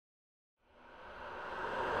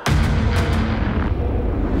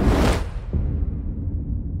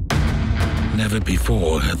Never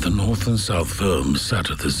before had the North and South firms sat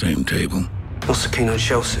at the same table. Not so keen on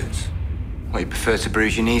shell suits. Well, you prefer to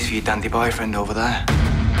bruise your knees for your dandy boyfriend over there?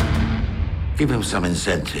 Give him some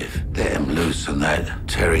incentive. Let him loose on that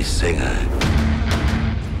Terry Singer.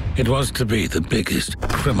 It was to be the biggest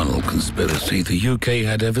criminal conspiracy the UK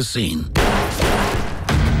had ever seen.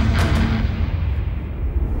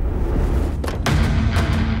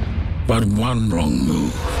 But one wrong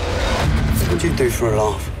move. What'd you do for a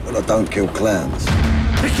laugh? Well, I don't kill clowns.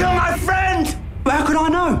 You killed my friend! How could I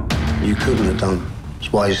know? You couldn't have done.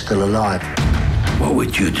 That's why you're still alive. What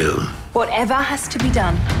would you do? Whatever has to be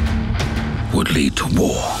done Would lead to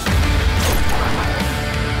war.